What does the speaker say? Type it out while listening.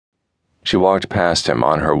She walked past him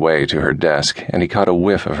on her way to her desk, and he caught a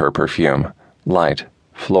whiff of her perfume, light,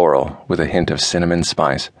 floral, with a hint of cinnamon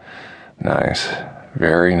spice. Nice.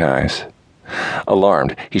 Very nice.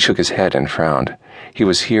 Alarmed, he shook his head and frowned. He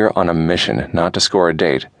was here on a mission, not to score a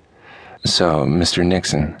date. So, Mr.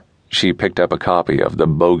 Nixon, she picked up a copy of the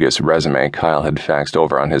bogus resume Kyle had faxed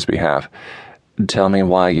over on his behalf. Tell me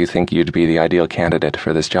why you think you'd be the ideal candidate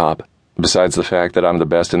for this job. Besides the fact that I'm the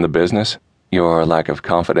best in the business? Your lack of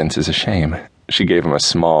confidence is a shame. She gave him a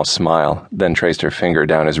small smile, then traced her finger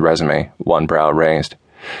down his resume, one brow raised.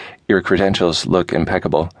 Your credentials look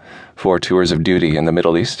impeccable. 4 tours of duty in the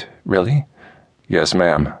Middle East, really? Yes,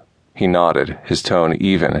 ma'am. He nodded, his tone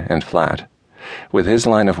even and flat. With his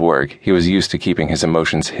line of work, he was used to keeping his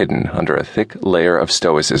emotions hidden under a thick layer of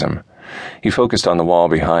stoicism. He focused on the wall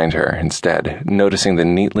behind her instead, noticing the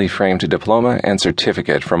neatly framed diploma and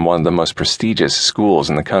certificate from one of the most prestigious schools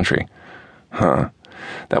in the country.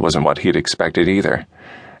 That wasn't what he'd expected either.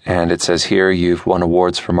 And it says here you've won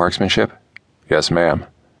awards for marksmanship? Yes, ma'am.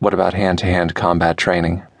 What about hand-to-hand combat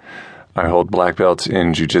training? I hold black belts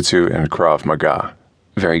in jiu-jitsu and Krav Maga.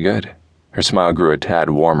 Very good. Her smile grew a tad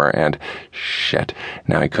warmer and, shit,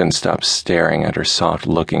 now he couldn't stop staring at her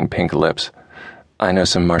soft-looking pink lips. I know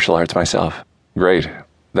some martial arts myself. Great.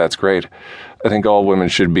 That's great. I think all women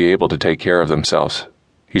should be able to take care of themselves.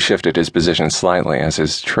 He shifted his position slightly as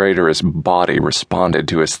his traitorous body responded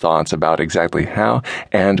to his thoughts about exactly how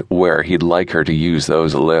and where he'd like her to use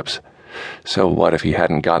those lips. So what if he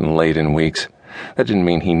hadn't gotten laid in weeks? That didn't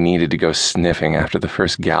mean he needed to go sniffing after the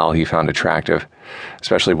first gal he found attractive,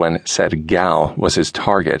 especially when said gal was his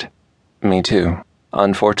target. Me too.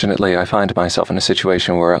 Unfortunately, I find myself in a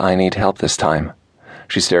situation where I need help this time.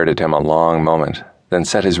 She stared at him a long moment, then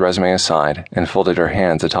set his resume aside and folded her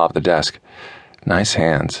hands atop the desk. Nice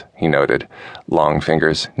hands, he noted. Long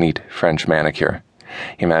fingers, neat French manicure.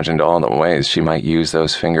 He imagined all the ways she might use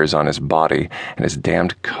those fingers on his body, and his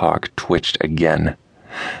damned cock twitched again.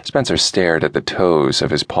 Spencer stared at the toes of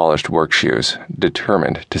his polished work shoes,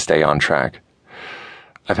 determined to stay on track.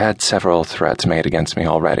 I've had several threats made against me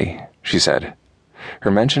already, she said. Her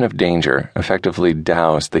mention of danger effectively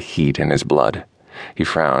doused the heat in his blood. He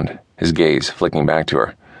frowned, his gaze flicking back to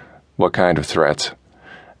her. What kind of threats?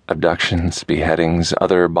 Abductions, beheadings,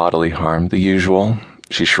 other bodily harm, the usual.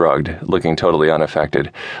 She shrugged, looking totally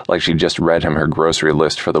unaffected, like she'd just read him her grocery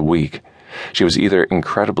list for the week. She was either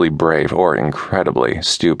incredibly brave or incredibly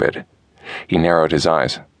stupid. He narrowed his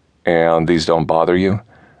eyes. And these don't bother you?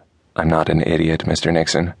 I'm not an idiot, Mr.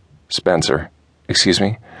 Nixon. Spencer. Excuse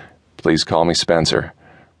me? Please call me Spencer.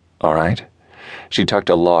 All right. She tucked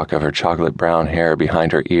a lock of her chocolate brown hair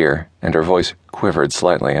behind her ear, and her voice quivered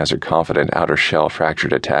slightly as her confident outer shell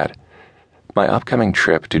fractured a tad. My upcoming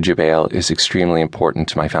trip to Jubail is extremely important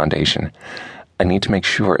to my foundation. I need to make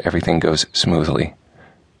sure everything goes smoothly.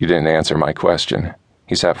 You didn't answer my question.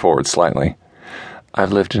 He sat forward slightly.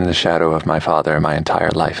 I've lived in the shadow of my father my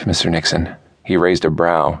entire life, Mr. Nixon. He raised a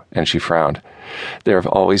brow, and she frowned. There have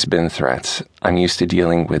always been threats. I'm used to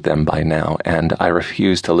dealing with them by now, and I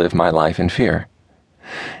refuse to live my life in fear.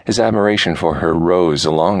 His admiration for her rose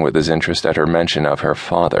along with his interest at her mention of her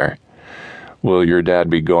father. Will your dad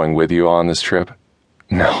be going with you on this trip?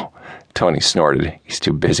 No, Tony snorted. He's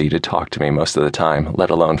too busy to talk to me most of the time, let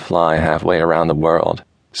alone fly halfway around the world.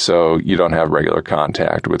 So you don't have regular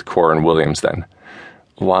contact with Corin Williams then?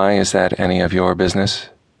 Why is that any of your business?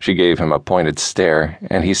 She gave him a pointed stare,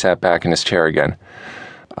 and he sat back in his chair again.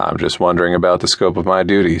 I'm just wondering about the scope of my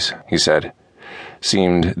duties, he said.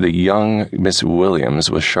 Seemed the young Miss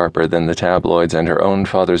Williams was sharper than the tabloids and her own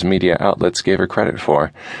father's media outlets gave her credit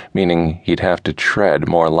for, meaning he'd have to tread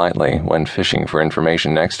more lightly when fishing for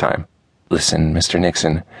information next time. Listen, Mr.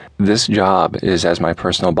 Nixon, this job is as my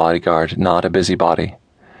personal bodyguard, not a busybody.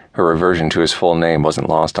 Her reversion to his full name wasn't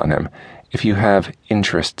lost on him. If you have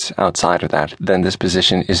interests outside of that, then this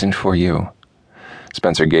position isn't for you.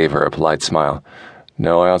 Spencer gave her a polite smile.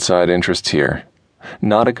 No outside interests here.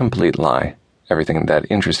 Not a complete lie. Everything that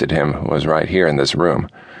interested him was right here in this room.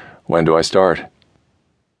 When do I start?